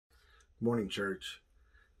Morning, church.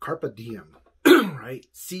 Carpe diem, right?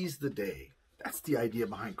 Seize the day. That's the idea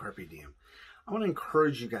behind Carpe diem. I want to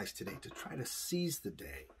encourage you guys today to try to seize the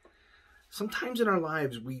day. Sometimes in our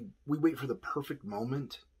lives, we wait for the perfect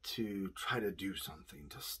moment to try to do something,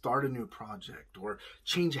 to start a new project, or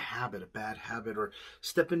change a habit, a bad habit, or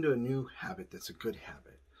step into a new habit that's a good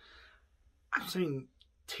habit. I'm saying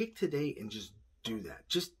take today and just do that.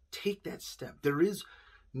 Just take that step. There is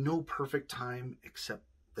no perfect time except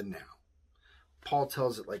the now. Paul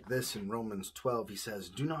tells it like this in Romans 12. He says,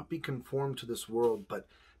 "Do not be conformed to this world, but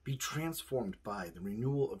be transformed by the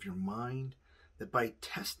renewal of your mind, that by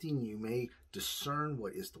testing you may discern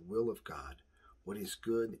what is the will of God, what is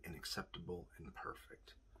good and acceptable and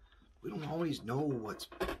perfect." We don't always know what's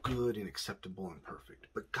good and acceptable and perfect,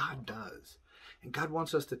 but God does. And God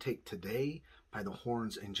wants us to take today by the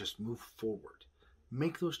horns and just move forward.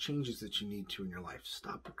 Make those changes that you need to in your life.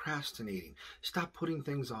 Stop procrastinating. Stop putting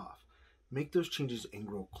things off. Make those changes and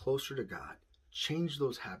grow closer to God. Change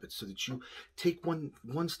those habits so that you take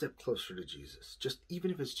one step closer to Jesus. Just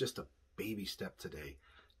even if it's just a baby step today,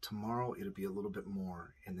 tomorrow it'll be a little bit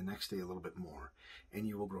more, and the next day a little bit more. And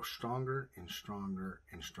you will grow stronger and stronger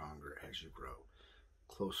and stronger as you grow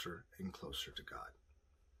closer and closer to God.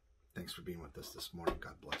 Thanks for being with us this morning.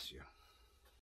 God bless you.